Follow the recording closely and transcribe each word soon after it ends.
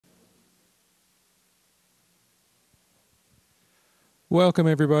Welcome,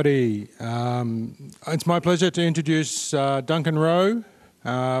 everybody. It's my pleasure to introduce Duncan Roe,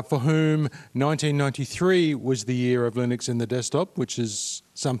 for whom 1993 was the year of Linux in the desktop, which is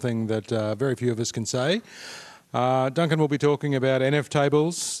something that very few of us can say. Duncan will be talking about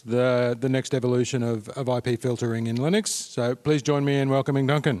nftables, the next evolution of IP filtering in Linux. So please join me in welcoming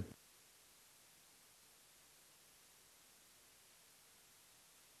Duncan.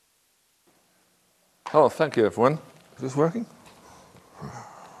 Oh, thank you, everyone. Is this working?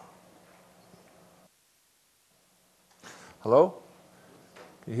 Hello?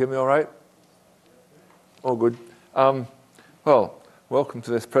 Can you hear me all right? Oh, good. Well, welcome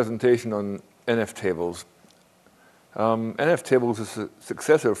to this presentation on nftables. nftables is a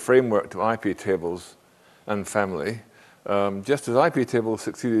successor framework to iptables and family, just as iptables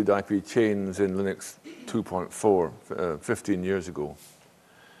succeeded IP chains in Linux 2.4 15 years ago.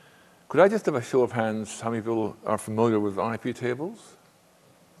 Could I just have a show of hands how many people are familiar with iptables?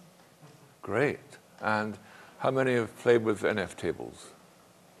 Great. And how many have played with nftables?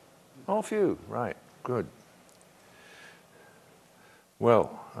 Oh, a few. Right. Good.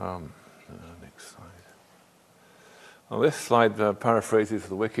 Well, next slide. Well, this slide paraphrases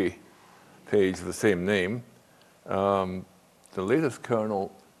the wiki page of the same name. The latest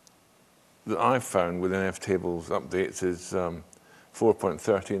kernel that I've found with nftables updates is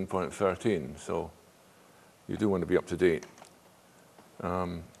 4.13.13, so you do want to be up to date.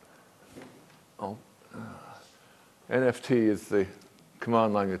 NFT is the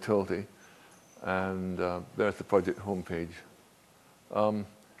command line utility, and there's the project homepage.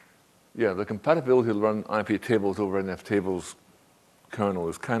 Yeah, the compatibility to run iptables over nftables kernel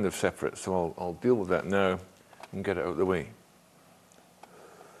is kind of separate, so I'll deal with that now and get it out of the way.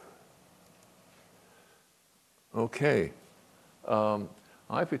 Okay.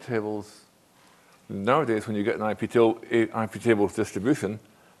 iptables, nowadays when you get an iptables distribution,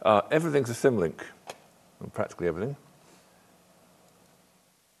 everything's a symlink, practically everything.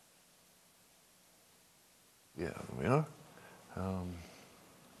 Yeah, there we are. Oh,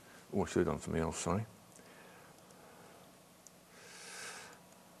 I should have done something else, sorry.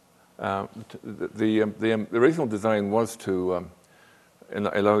 The original design was to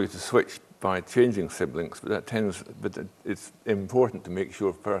allow you to switch by changing symlinks, but it's important to make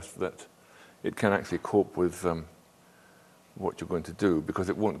sure first that it can actually cope with what you're going to do, because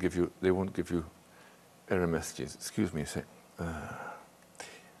they won't give you error messages. Excuse me a sec.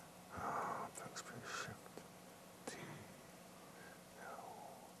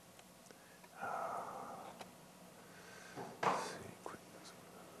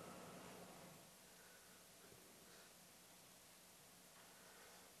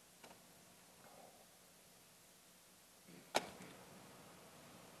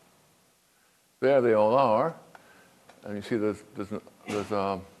 There they all are, and you see there's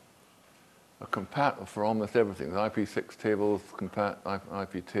a compat for almost everything. The IP6 tables compat,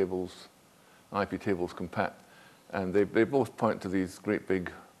 iptables compat, and they both point to these great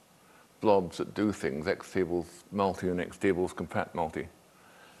big blobs that do things, xtables multi and xtables compat multi.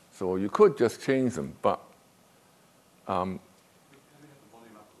 So you could just change them, but the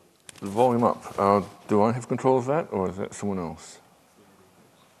volume up. Do I have control of that, or is that someone else?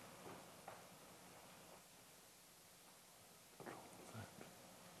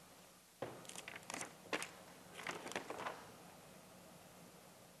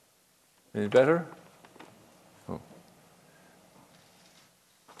 Any better? Oh.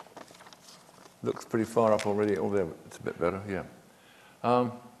 Looks pretty far up already. Oh, there, it's a bit better, yeah.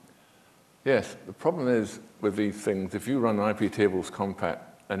 Yes, the problem is with these things, if you run iptables compat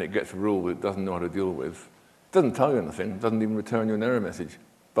and it gets a rule that it doesn't know how to deal with, it doesn't tell you anything, it doesn't even return you an error message,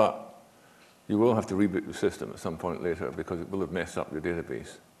 but you will have to reboot the system at some point later because it will have messed up your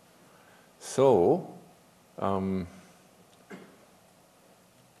database. So,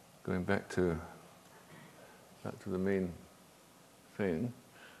 going back to the main thing,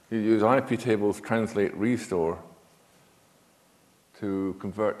 you use iptables translate restore to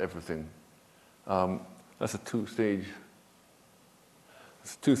convert everything. That's a two-stage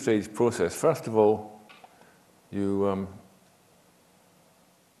process. First of all, you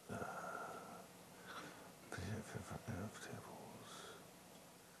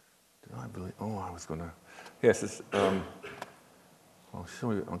did I believe? Oh, I was going to. Yes, it's. I'll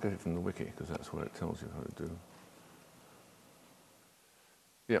show you. I'll get it from the wiki because that's what it tells you how to do.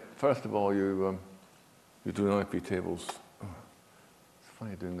 Yeah. First of all, you do an iptables. Oh, it's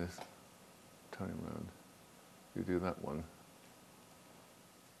funny doing this. Turning around. You do that one.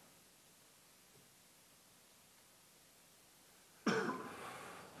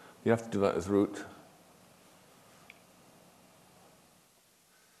 You have to do that as root.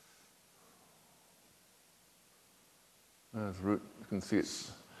 There's root. You can see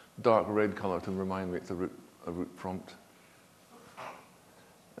it's dark red color to remind me it's a root prompt.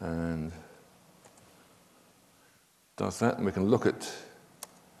 And does that, and we can look at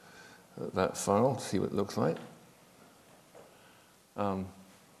that file to see what it looks like.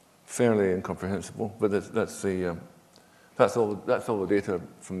 Fairly incomprehensible, but that's all the data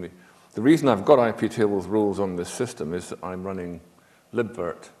from the reason I've got iptables rules on this system is that I'm running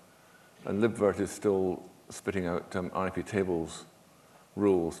libvirt, and libvirt is still spitting out iptables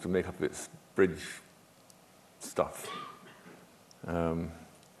rules to make up its bridge stuff, and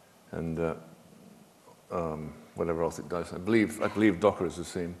whatever else it does. I believe Docker is the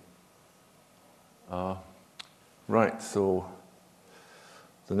same. Right, so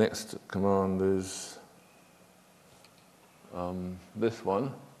the next command is this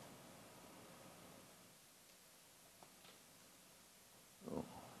one. Oh.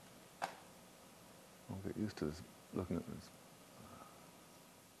 I'll get used to this, looking at this.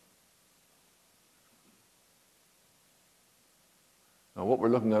 Now, what we're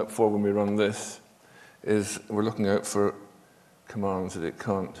looking out for when we run this is we're looking out for commands that it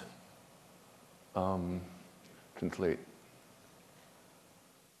can't translate.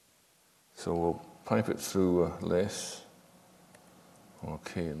 So we'll pipe it through less, or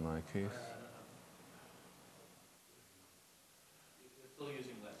K in my case. You're still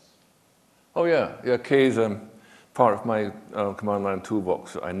using less. Oh yeah, K is part of my command line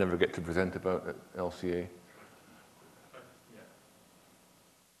toolbox that I never get to present about at LCA.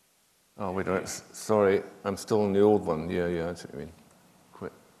 Oh, wait a minute. Sorry, I'm still in the old one. Yeah, that's what I mean.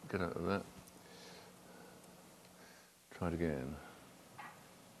 Quit. Get out of that. Try it again.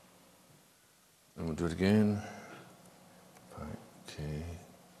 And we'll do it again. Okay.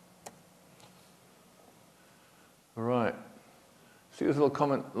 All right. See this little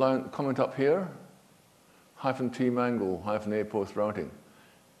comment up here? -t mangle -a post routing.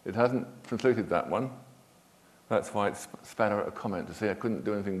 It hasn't translated that one. That's why it spat out a comment to say I couldn't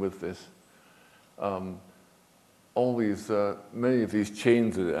do anything with this. Many of these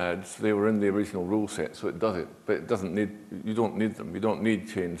chains that it adds, they were in the original rule set, so it does it. But it doesn't need. You don't need them. You don't need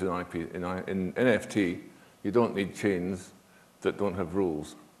chains in in NFT. You don't need chains that don't have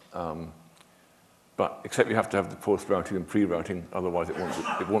rules. But except you have to have the post routing and pre-routing. Otherwise,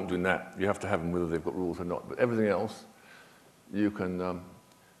 it won't do that. You have to have them whether they've got rules or not. But everything else, you can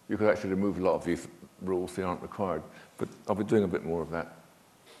actually remove a lot of these rules. They aren't required. But I'll be doing a bit more of that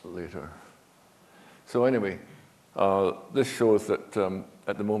later. So anyway, this shows that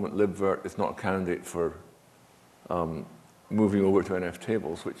at the moment libvirt is not a candidate for moving over to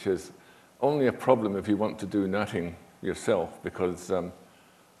nftables, which is only a problem if you want to do natting yourself, because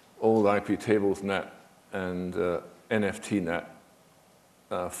old iptables nat and nft nat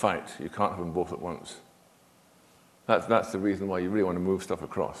fight. You can't have them both at once. That's the reason why you really want to move stuff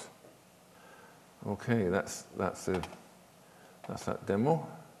across. Okay, that's that demo.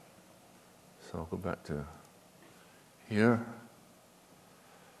 So I'll go back to here.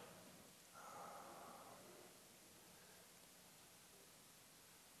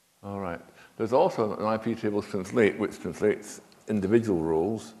 All right. There's also an iptables translate, which translates individual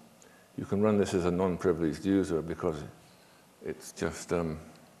rules. You can run this as a non-privileged user because it's just. Wait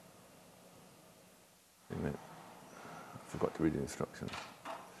a minute. I forgot to read the instructions.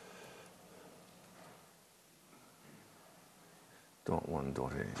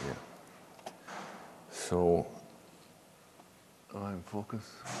 .1.a, yeah. So, I'm focus.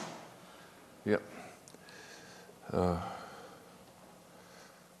 Yep.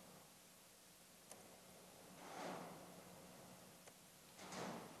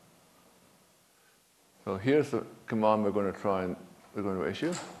 So here's the command we're going to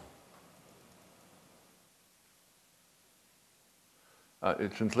issue.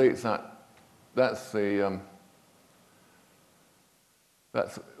 It translates that. That's the.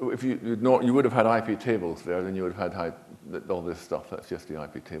 If you would have had iptables there, then you would have had all this stuff. That's just the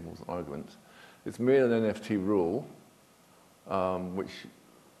iptables arguments. It's made an NFT rule, which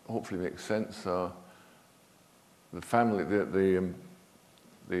hopefully makes sense. The family, the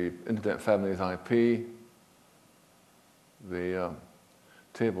internet family is IP. The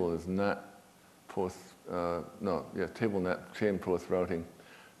table is NAT post. Table NAT chain post routing.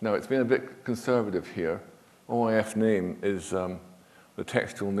 Now it's been a bit conservative here. OIF name is the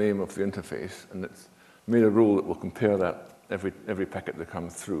textual name of the interface, and it's made a rule that will compare that every packet that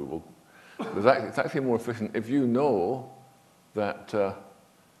comes through. It's actually more efficient if you know that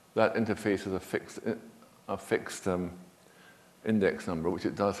that interface is a fixed index number, which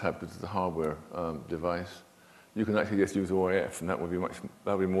it does have because it's a hardware device. You can actually just use OIF, and that would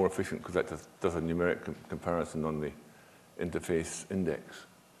be more efficient because that does a numeric comparison on the interface index.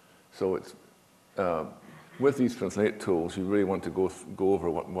 So it's, with these translate tools, you really want to go over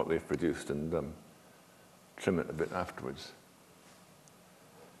what they've produced and trim it a bit afterwards.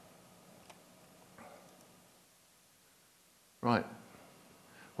 Right.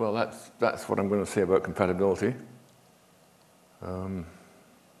 Well, that's what I'm going to say about compatibility.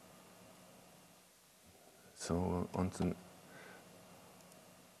 So on to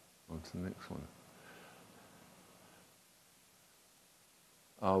the next one.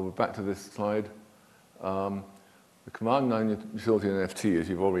 We're back to this slide. The command line utility in NFT, as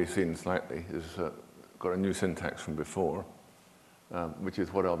you've already seen slightly, is got a new syntax from before, which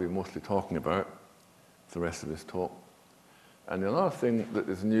is what I'll be mostly talking about for the rest of this talk. And the other thing that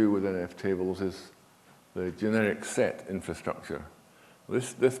is new with nftables is the generic set infrastructure.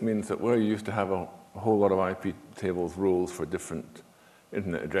 This means that where you used to have a whole lot of iptables rules for different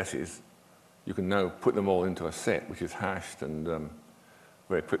internet addresses, you can now put them all into a set which is hashed and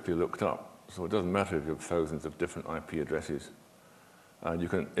very quickly looked up. So it doesn't matter if you have thousands of different IP addresses. And you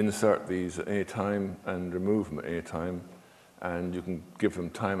can insert these at any time and remove them at any time, and you can give them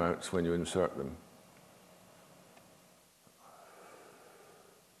timeouts when you insert them.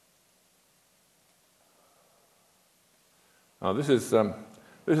 Now this is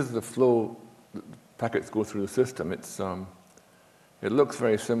the flow that packets go through the system. It looks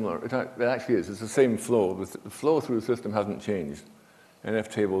very similar. It actually is. It's the same flow. The flow through the system hasn't changed.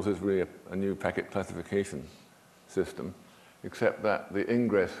 nftables is really a new packet classification system, except that the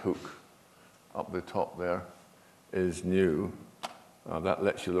ingress hook up the top there is new. That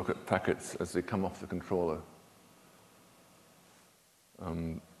lets you look at packets as they come off the controller.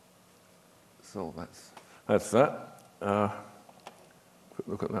 So that's that. Quick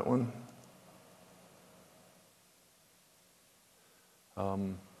look at that one.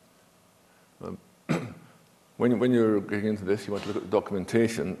 When you're getting into this, you want to look at the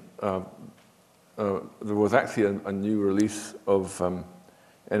documentation. There was actually a new release of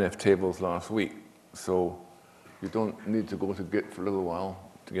nftables last week, so you don't need to go to Git for a little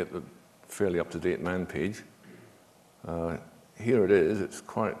while to get the fairly up-to-date man page. Here it is. It's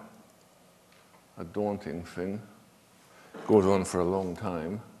quite a daunting thing. It goes on for a long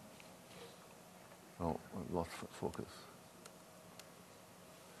time. Oh, I've lost focus.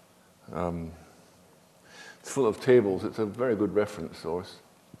 It's full of tables. It's a very good reference source.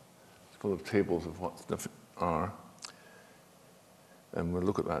 It's full of tables of what stuff are. And we'll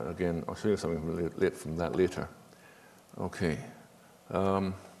look at that again. I'll show you something from that later. Okay.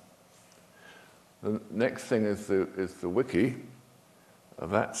 The next thing is the wiki.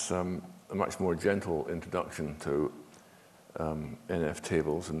 That's a much more gentle introduction to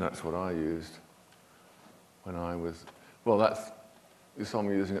nftables, and that's what I used when I was, well, you saw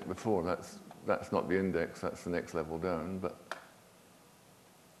me using it before. That's not the index, that's the next level down, but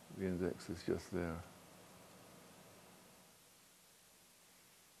the index is just there.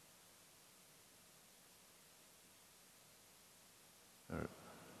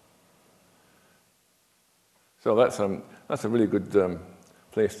 So that's a really good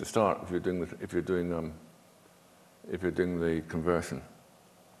place to start if you're doing the conversion.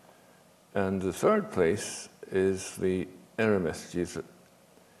 And the third place is the error messages that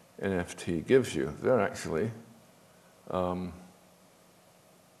NFT gives you. They're actually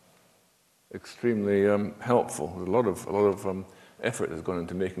extremely helpful. There's a lot of effort has gone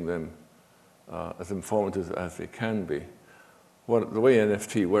into making them as informative as they can be. The way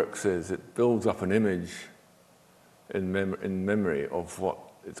NFT works is it builds up an image in memory of what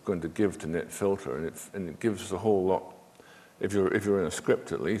it's going to give to netfilter, and it gives us a whole lot. If you're in a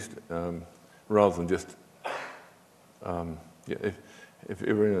script, at least, rather than just if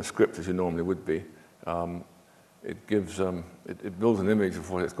you're in a script as you normally would be, it builds an image of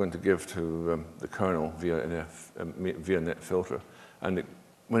what it's going to give to the kernel via netfilter, and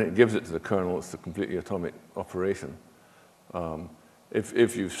when it gives it to the kernel, it's a completely atomic operation.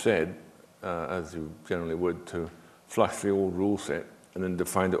 If you've said, as you generally would, to flush the old rule set and then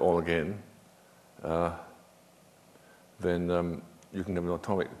define it all again, then you can have an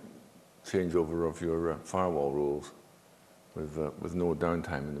atomic changeover of your firewall rules with no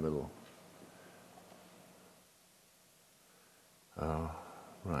downtime in the middle.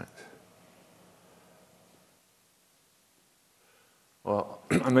 Right. Well,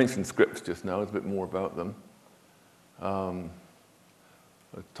 I mentioned scripts just now. There's a bit more about them.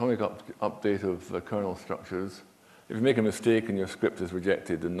 Atomic update of the kernel structures. If you make a mistake and your script is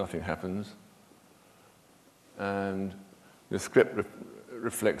rejected, then nothing happens. And the script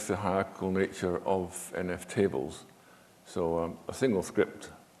reflects the hierarchical nature of nftables. So a single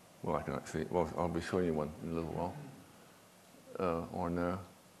script, I'll be showing you one in a little while. or now,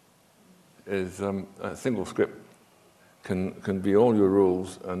 is a single script can be all your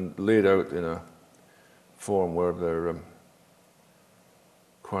rules and laid out in a form where they're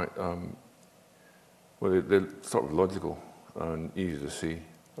quite, well, they're sort of logical and easy to see.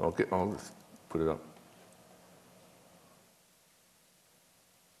 I'll just put it up.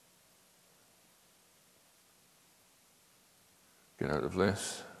 Get out of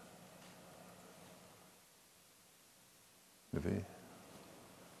less. Maybe.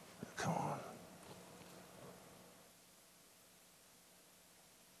 Come on.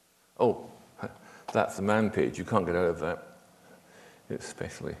 Oh, that's the man page. You can't get out of that.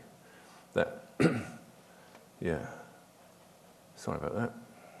 Especially that. Yeah. Sorry about that.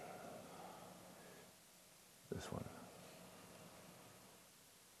 This one.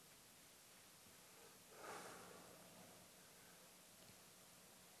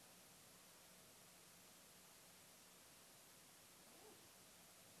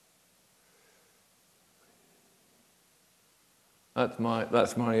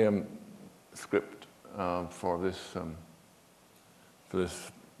 That's my script for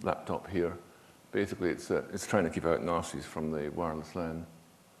this laptop here. Basically, it's trying to keep out nasties from the wireless LAN,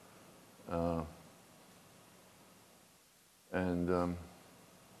 and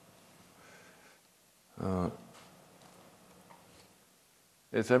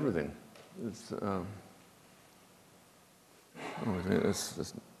it's everything. It's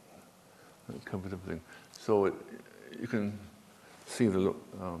it's it covers everything. So you can see the look.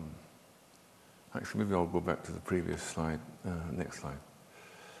 Actually, maybe I'll go back to the previous slide. Next slide.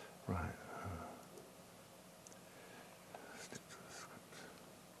 Right. Stick to the script.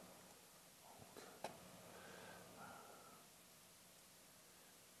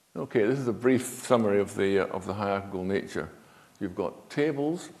 Okay, this is a brief summary of the hierarchical nature. You've got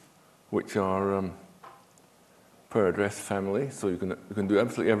tables, which are per address family, so you can do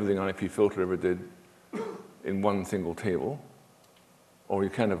absolutely everything IP filter ever did in one single table. Or you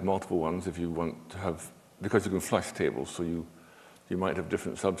can have multiple ones if you want to have, because you can flush tables, so you might have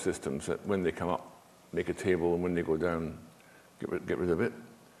different subsystems that when they come up, make a table, and when they go down, get rid of it.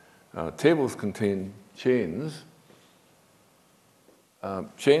 Tables contain chains.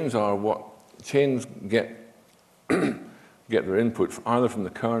 Chains get their input either from the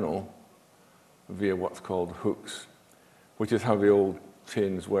kernel via what's called hooks, which is how the old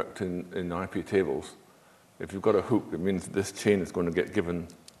chains worked in IP tables. If you've got a hook, it means this chain is going to get given,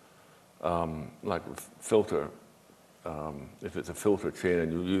 like with filter. If it's a filter chain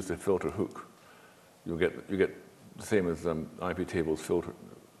and you use the filter hook, you get the same as IP tables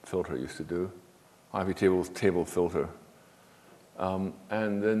filter used to do. IP tables table filter, and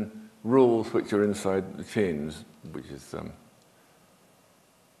then rules which are inside the chains, which is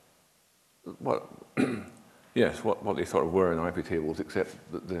what they sort of were in IP tables, except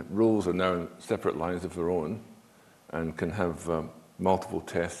that the rules are now separate lines of their own and can have multiple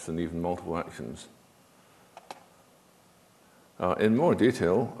tests and even multiple actions. In more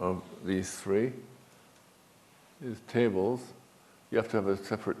detail of these three, these tables, you have to have a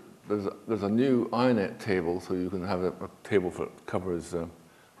separate, there's a new INET table, so you can have a table that covers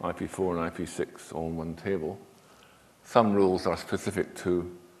IP4 and IP6 all in one table. Some rules are specific to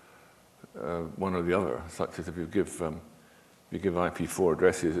one or the other, such as if you give IP4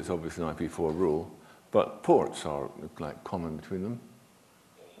 addresses, it's obviously an IP4 rule, but ports are like common between them.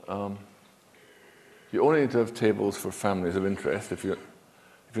 You only need to have tables for families of interest. If you're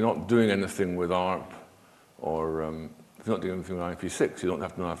not doing anything with ARP, or if you're not doing anything with IP6, you don't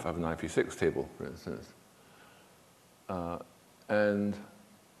have to have an IP6 table, for instance. And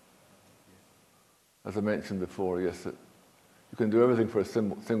as I mentioned before, yes, you can do everything for a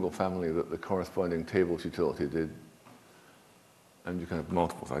single family that the corresponding tables utility did, and you can have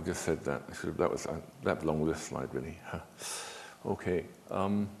multiples. I just said that. That belonged with this slide, really. Okay.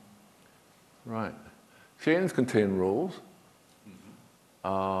 Right. Chains contain roles.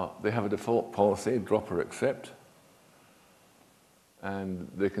 They have a default policy, drop or accept, and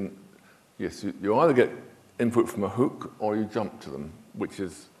they can. Yes, you either get input from a hook or you jump to them, which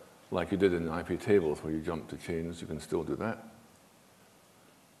is like you did in IP tables, where you jump to chains. You can still do that.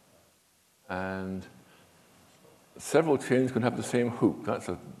 And several chains can have the same hook. That's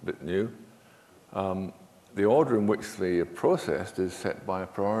a bit new. The order in which they are processed is set by a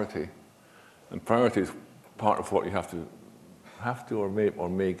priority. And priority is part of what you have to or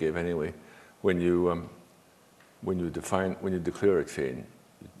may give anyway when you declare a chain.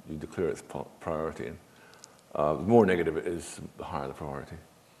 You declare its priority. The more negative it is, the higher the priority.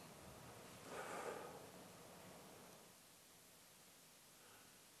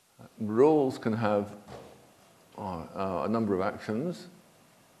 Roles can have, a number of actions,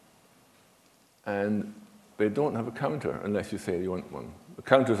 and they don't have a counter unless you say you want one. The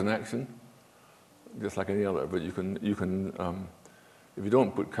counter is an action, just like any other, but you can if you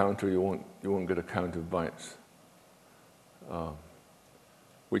don't put counter, you won't get a count of bytes,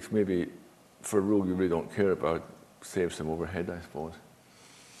 which maybe for a rule you really don't care about, saves some overhead, I suppose.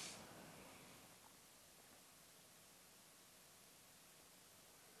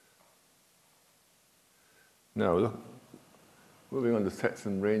 Now, look, moving on to sets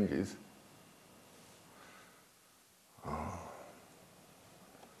and ranges.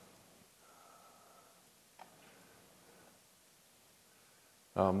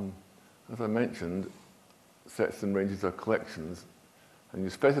 As I mentioned, sets and ranges are collections, and you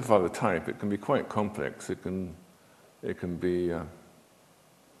specify the type. It can be quite complex. It can be an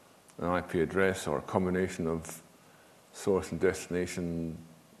IP address or a combination of source and destination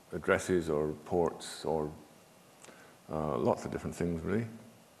addresses or ports or lots of different things, really.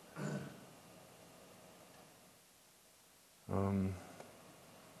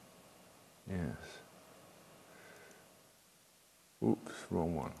 Yes. Oops,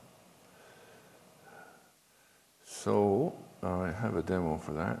 wrong one. So I have a demo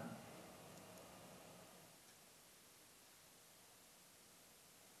for that.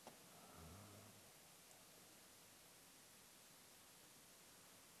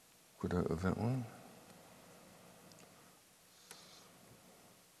 Put out of that one.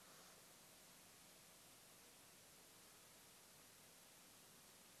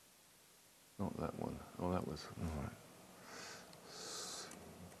 Not that one. Oh, that was all right.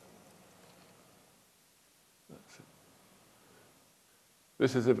 That's it.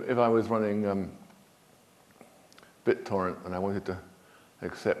 This is if I was running BitTorrent and I wanted to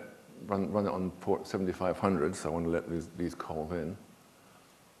run it on port 7500, so I want to let these calls in.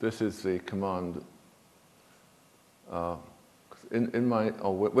 This is the command.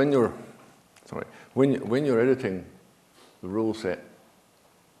 When you're editing the rule set,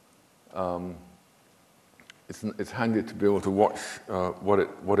 it's handy to be able to watch what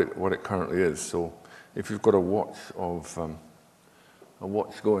it currently is. So if you've got a watch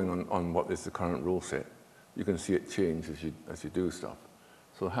going on what is the current rule set, you can see it change as you do stuff.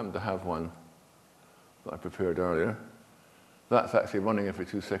 So I happen to have one that I prepared earlier. That's actually running every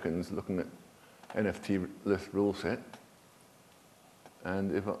 2 seconds, looking at NFT list rule set.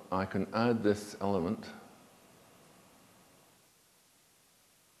 And if I can add this element,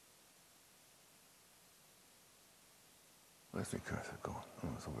 where's the cursor gone? Oh,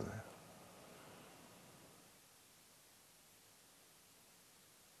 it's over there.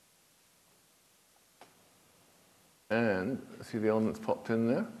 And see the elements popped in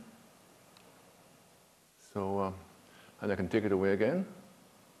there. So, and I can take it away again.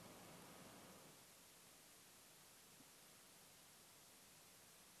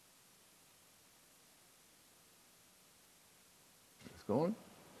 It's gone.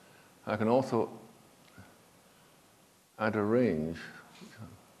 I can also add a range.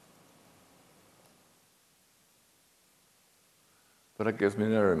 But it gives me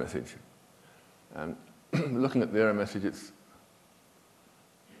an error message. And looking at the error message,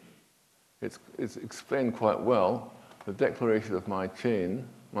 it's explained quite well. The declaration of my chain,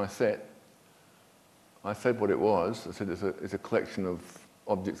 my set, I said what it was. I said it's a collection of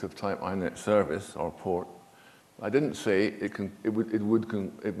objects of type INET service or port. I didn't say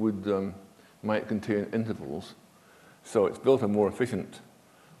might contain intervals. So it's built a more efficient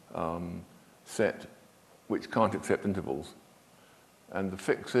set which can't accept intervals. And the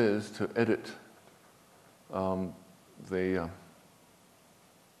fix is to edit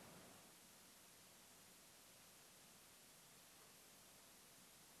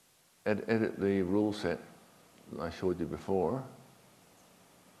edit the rule set that I showed you before.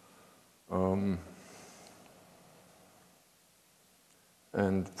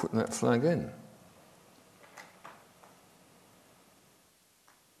 And put that flag in.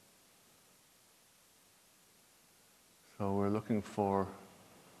 So we're looking for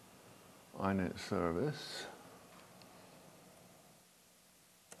INET service.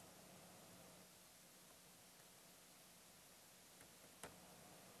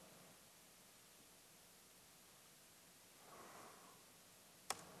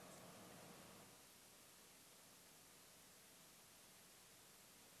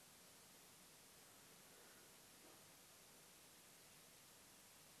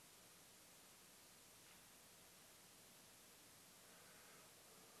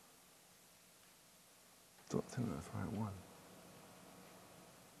 Don't think that's the right one.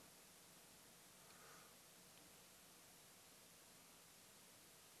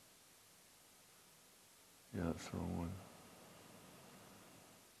 Yeah, that's the wrong one.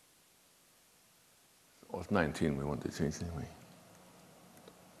 Oh, it's 19 we want to change anyway.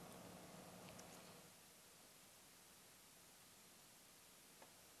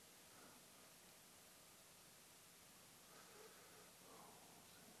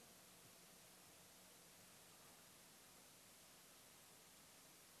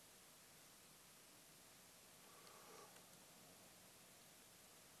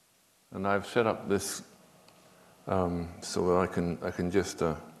 And I've set up this so that I can just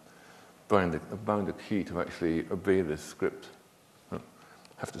bind a key to actually obey this script. I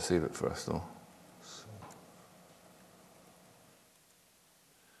have to save it first, though.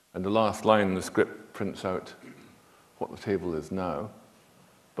 And the last line in the script prints out what the table is now,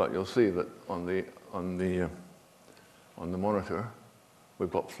 but you'll see that on the monitor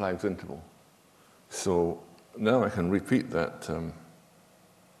we've got flags interval. So now I can repeat that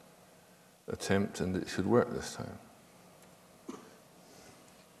attempt, and it should work this time.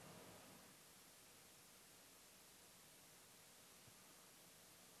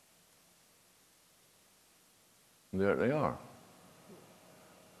 And there they are.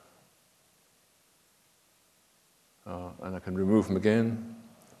 And I can remove them again.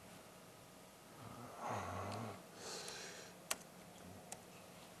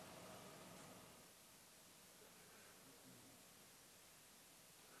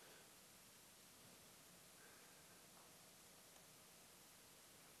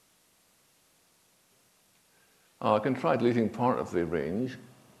 I can try deleting part of the range.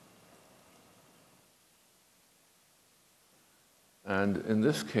 And in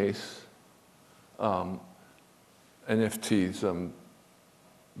this case, NFTs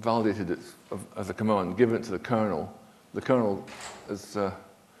validated it as a command, given it to the kernel. The kernel has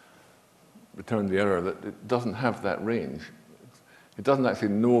returned the error that it doesn't have that range. It doesn't actually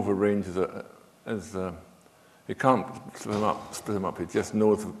know of a range as it can't split them up. It just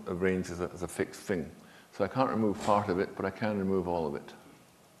knows a range as a fixed thing. So I can't remove part of it, but I can remove all of it.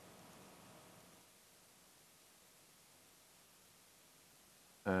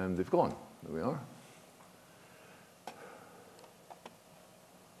 And they've gone. There we are.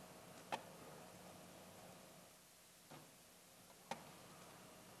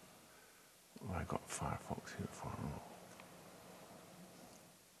 I got Firefox here for.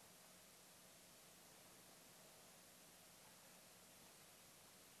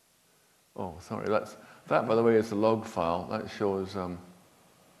 Oh, sorry. That, by the way, is the log file. That shows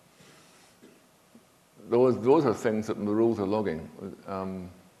those are things that the rules are logging.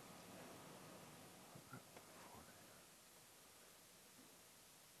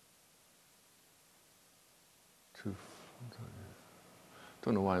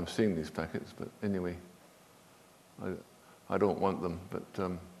 Don't know why I'm seeing these packets, but anyway, I don't want them. But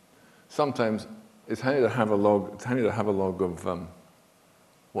sometimes it's handy to have a log. It's handy to have a log of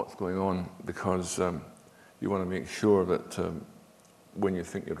what's going on, because you want to make sure that when you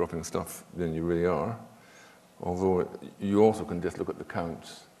think you're dropping stuff, then you really are. Although you also can just look at the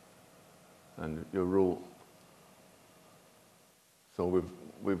counts and your rule. So we've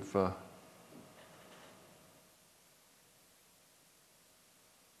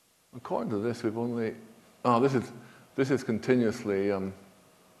according to this, we've only this is continuously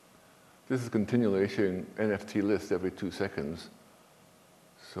issuing NFT lists every 2 seconds.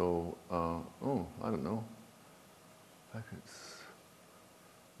 So I don't know. Packets.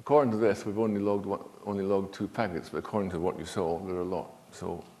 According to this, we've only logged 2 packets, but according to what you saw, there are a lot.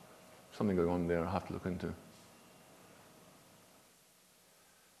 So something going on there. I have to look into.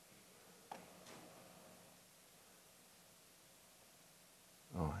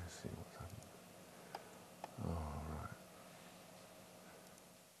 Oh, I see what's happening. All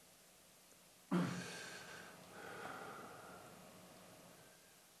right.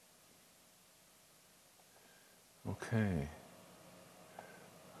 Okay.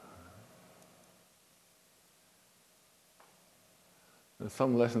 There's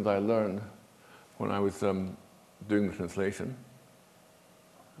some lessons I learned when I was doing the translation.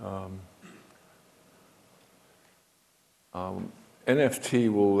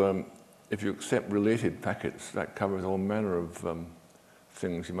 NFT will, if you accept related packets, that covers all manner of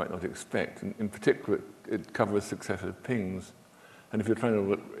things you might not expect. In particular, it covers successive pings. And if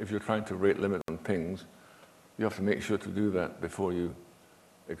you're trying to rate limit on pings, you have to make sure to do that before you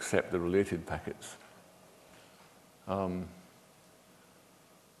accept the related packets.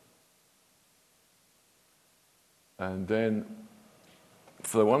 And then,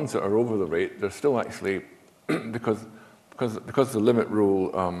 for the ones that are over the rate, they're still actually because the limit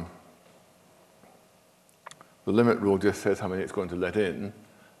rule just says how many it's going to let in,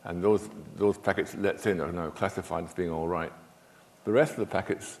 And those packets let in are now classified as being all right. The rest of the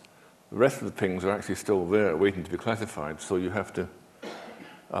packets, the rest of the pings are actually still there waiting to be classified, so you have to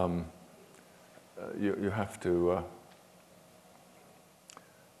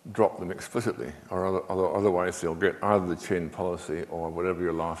drop them explicitly, or otherwise they'll get either the chain policy or whatever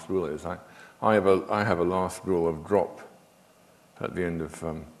your last rule is. I have a last rule of drop at the end of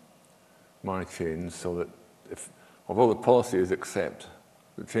my chains, so that although the policy is accept,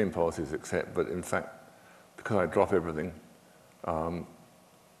 the chain policy is accept, but in fact, because I drop everything,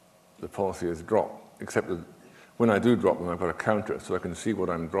 the policy is drop, except that when I do drop them, I've got a counter, so I can see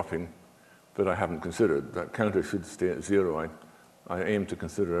what I'm dropping that I haven't considered. That counter should stay at 0. I aim to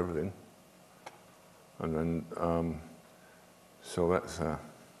consider everything. And then, so that's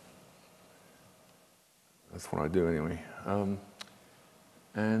what I do anyway.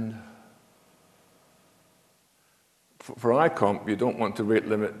 And for ICOMP, you don't want to rate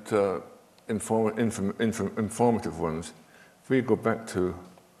limit informative ones. If we go back to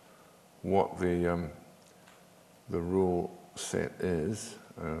what the rule set is,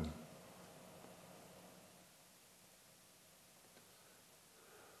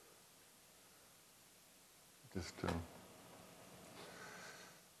 just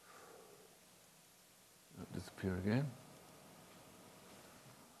disappear again.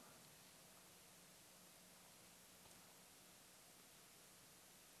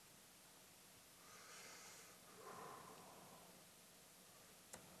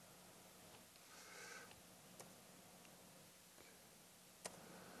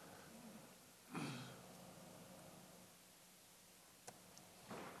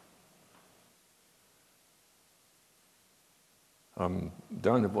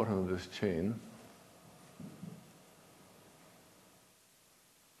 Down the bottom of this chain,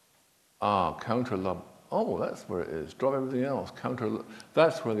 counter lub. Oh, that's where it is. Drop everything else. Counter.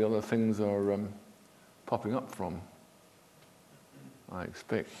 That's where the other things are popping up from, I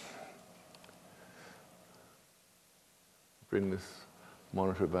expect. Bring this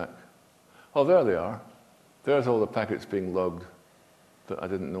monitor back. Oh, there they are. There's all the packets being logged that I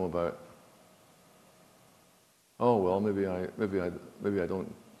didn't know about. Oh well, maybe I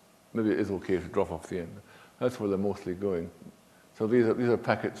don't. Maybe it is okay to drop off the end. That's where they're mostly going. So these are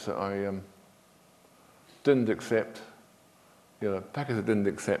packets that I didn't accept. Packets that didn't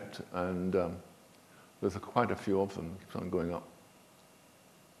accept, and there's quite a few of them. Keeps on going up,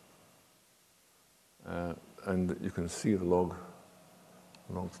 and you can see the logs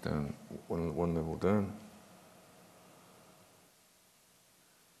down one level down.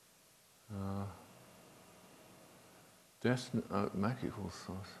 Mac equals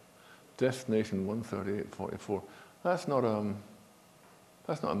source. Destination 138.44. That's not a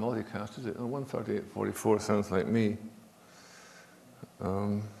multicast, is it? 138.44 sounds like me. IF.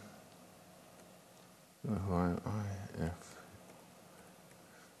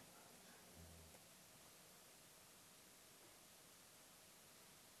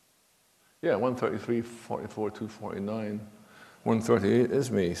 Yeah, 133.44, 249. 138 is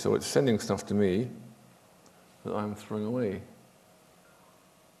me, so it's sending stuff to me that I'm throwing away.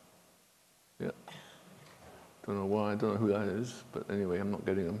 Yeah. Don't know why, don't know who that is, but anyway, I'm not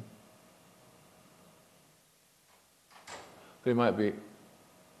getting them. They might be,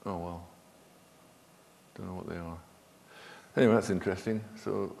 oh well, don't know what they are. Anyway, that's interesting.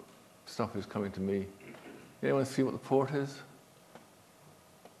 So stuff is coming to me. Anyone see what the port is?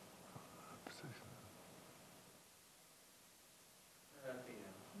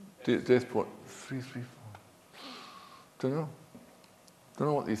 This port 334. Don't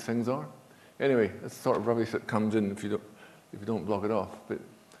know what these things are. Anyway, it's the sort of rubbish that comes in if you don't block it off. But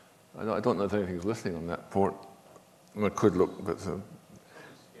I don't know if anything's listening on that port. I could look, but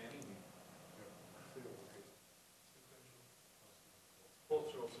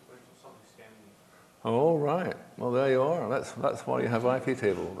oh right. Well, there you are. That's why you have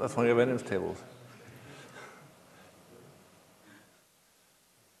iptables. That's why you have nftables.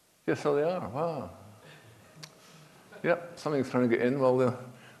 Yes, so they are. Wow. Yep, something's trying to get in. Well,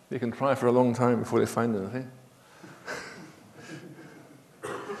 they can try for a long time before they find anything.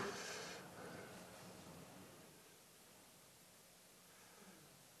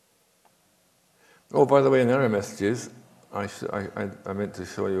 Oh, by the way, in error messages, I meant to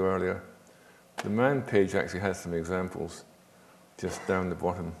show you earlier, the man page actually has some examples just down the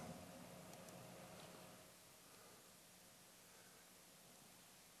bottom.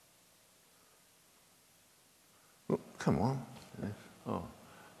 Oh, come on. Oh,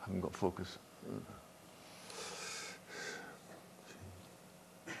 I haven't got focus.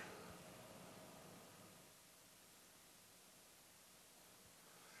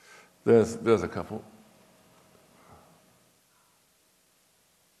 There's a couple.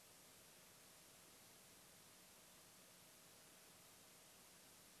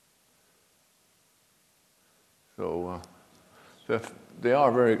 So they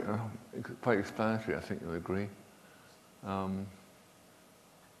are very quite explanatory. I think you'll agree.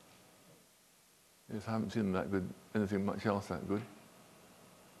 Just haven't seen that good. Anything much else that good.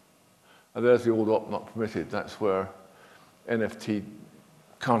 And there's the old op not permitted. That's where NFT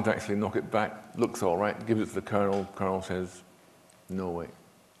can't actually knock it back. Looks all right. Gives it to the kernel. Kernel says, no way.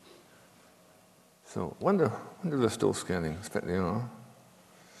 So wonder they're still scanning. I expect they are.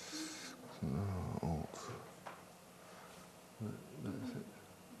 No. That's it.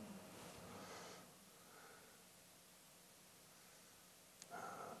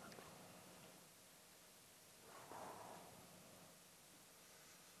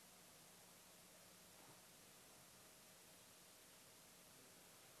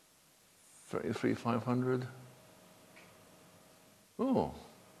 $33,500. Oh,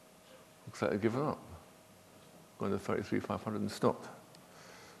 looks like they've given up. Going to $33,500 and stopped.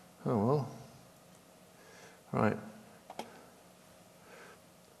 Oh well. Right.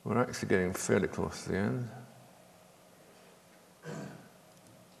 We're actually getting fairly close to the end.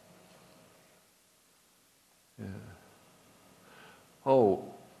 Yeah. Oh,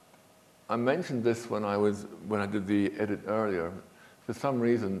 I mentioned this when I did the edit earlier. For some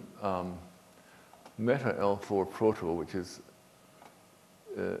reason, Meta L4 Proto, which is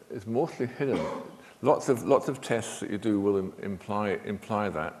mostly hidden. Lots of tests that you do will imply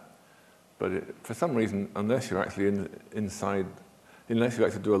that, but for some reason, unless you're actually inside, unless you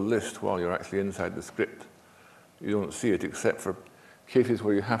actually do a list while you're actually inside the script, you don't see it except for cases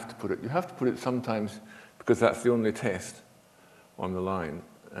where you have to put it. You have to put it sometimes because that's the only test on the line,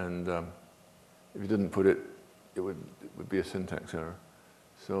 and if you didn't put it, it would be a syntax error.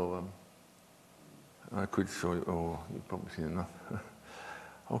 So I could show you. Oh, you've probably seen enough.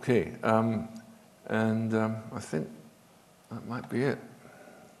 Okay, and I think that might be it.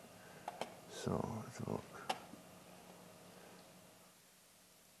 So let's look.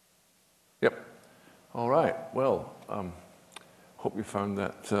 Yep. All right. Well, hope you found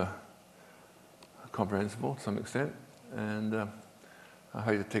that comprehensible to some extent, and I'm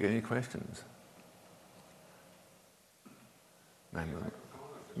happy to take any questions.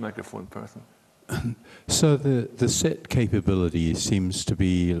 Microphone person. So the set capability seems to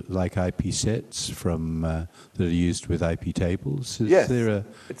be like IP sets from that are used with iptables.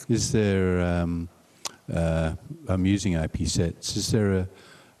 Is there I'm using IP sets. Is there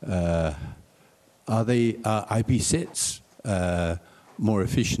are IP sets more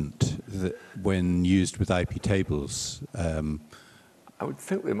efficient when used with iptables? I would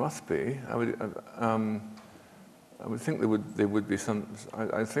think they must be. I would think they would be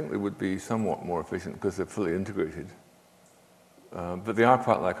I think they would be somewhat more efficient because they're fully integrated. But they are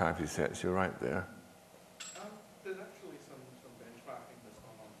quite like IP sets. You're right there. There's actually some benchmarking that's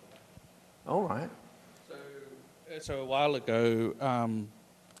gone on for that. All right. So a while ago, I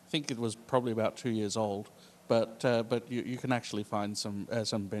think it was probably about 2 years old, but you can actually find some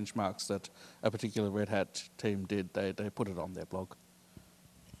benchmarks that a particular Red Hat team did. They put it on their blog.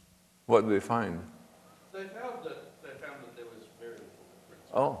 What did they find? They found that there was very little difference.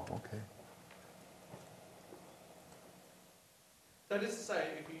 Oh, okay. That is to say,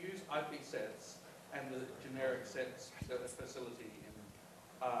 if you use IP sets and the generic sets facility in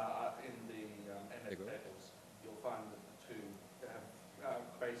the nftables, you'll find that the two have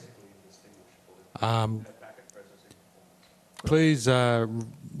basically indistinguishable packet processing performance. Please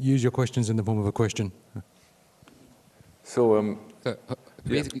use your questions in the form of a question. So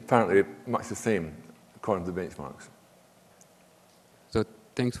apparently much the same according to the benchmarks. So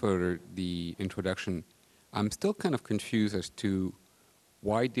thanks for the introduction. I'm still kind of confused as to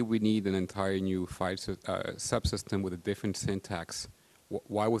why did we need an entire new file subsystem with a different syntax?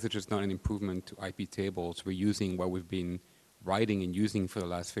 Why was it just not an improvement to iptables? We're using what we've been writing and using for the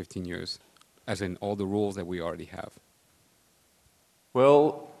last 15 years, as in all the rules that we already have.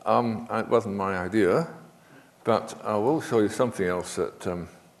 Well, it wasn't my idea, but I will show you something else that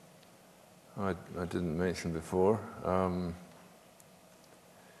I didn't mention before.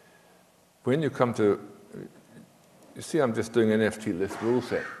 When you come to, you see I'm just doing an NFT list rule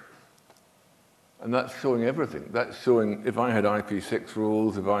set. And that's showing everything. That's showing if I had IP6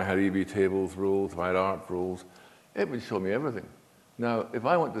 rules, if I had iptables rules, if I had ARP rules, it would show me everything. Now, if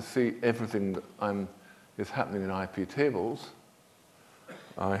I want to see everything that is happening in iptables,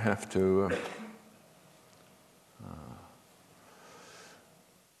 I have to,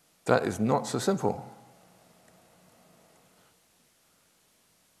 that is not so simple.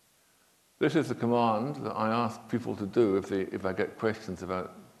 This is the command that I ask people to do if I get questions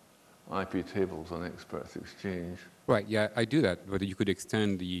about IP tables on Experts Exchange. Right, yeah, I do that, but you could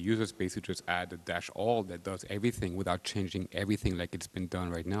extend the user space to just add a -all that does everything without changing everything like it's been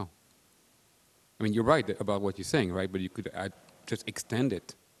done right now. I mean, you're right about what you're saying, right? But you could just extend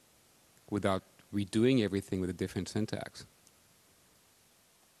it without redoing everything with a different syntax.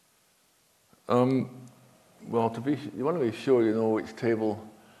 Well, you want to be sure you know which table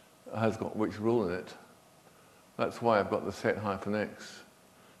has got which rule in it. That's why I've got the set-x.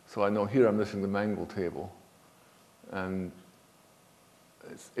 So I know here I'm missing the mangle table, and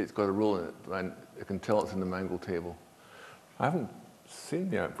it's got a rule in it, and I can tell it's in the mangle table. I haven't seen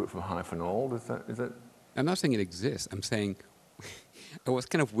the output from -all. Is that? I'm not saying it exists. I'm saying I was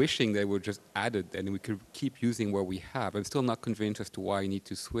kind of wishing they were just added and we could keep using what we have. I'm still not convinced as to why you need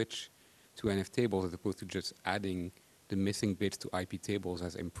to switch to nftables as opposed to just adding the missing bits to iptables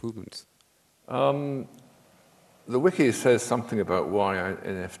as improvements. The wiki says something about why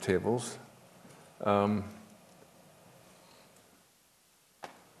nftables.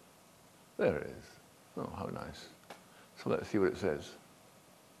 There it is. Oh, how nice. So let's see what it says.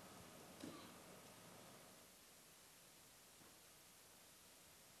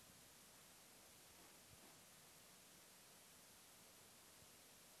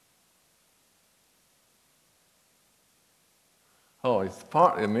 Oh, it's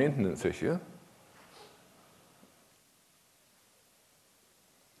partly a maintenance issue.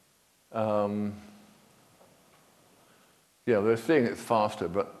 Yeah, they're saying it's faster,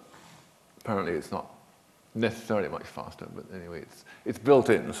 but apparently it's not necessarily much faster. But anyway, it's built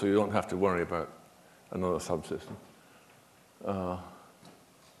in, so you don't have to worry about another subsystem. The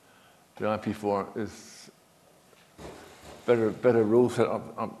IP4 is better rule set up.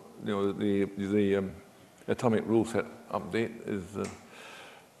 You know, the atomic rule set update is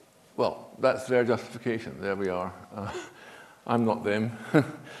well, that's their justification. There we are. I'm not them.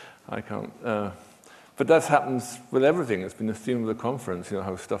 I can't. But that happens with everything. It's been the theme of the conference, you know,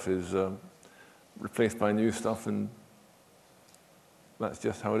 how stuff is replaced by new stuff, and that's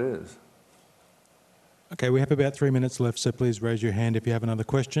just how it is. Okay, we have about 3 minutes left, so please raise your hand if you have another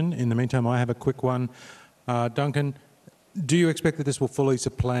question. In the meantime, I have a quick one. Duncan, do you expect that this will fully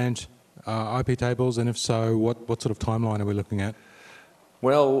supplant iptables, and if so, what sort of timeline are we looking at?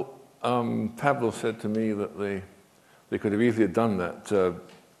 Well, Pablo said to me that they could have easily done that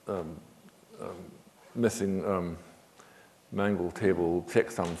missing mangle table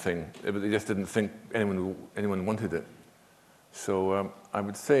checksum thing, but they just didn't think anyone wanted it. So I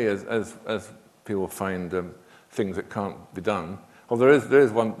would say as people find things that can't be done, well, there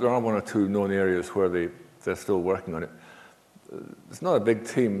are one or two known areas where they're still working on it. It's not a big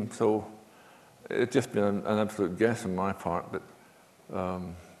team, so it's just been an absolute guess on my part, but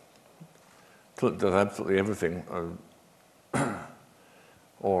till it does absolutely everything,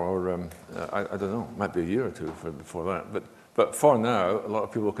 or I don't know, it might be a year or two before that. But for now, a lot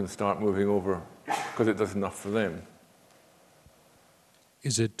of people can start moving over because it does enough for them.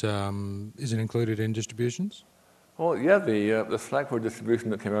 Is it included in distributions? Well, yeah, the Slackware distribution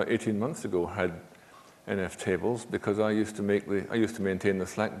that came out 18 months ago had nftables, because I used to maintain the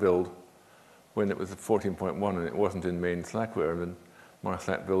Slack build when it was 14.1 and it wasn't in main Slackware, and then my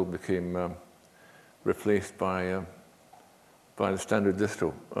Slack build became replaced by the standard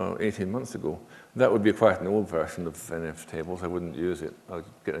distro 18 months ago. That would be quite an old version of nftables. I wouldn't use it. I'll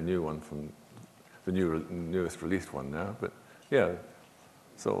get a new one from the newest released one now. But yeah,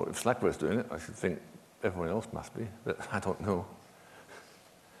 so if Slackware's doing it, I should think everyone else must be, but I don't know.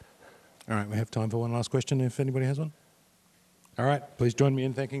 All right, we have time for one last question if anybody has one. All right, please join me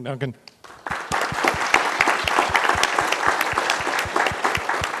in thanking Duncan.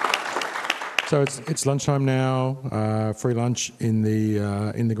 So it's lunchtime now, free lunch in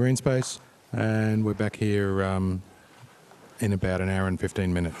the green space, and we're back here in about an hour and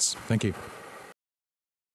 15 minutes. Thank you.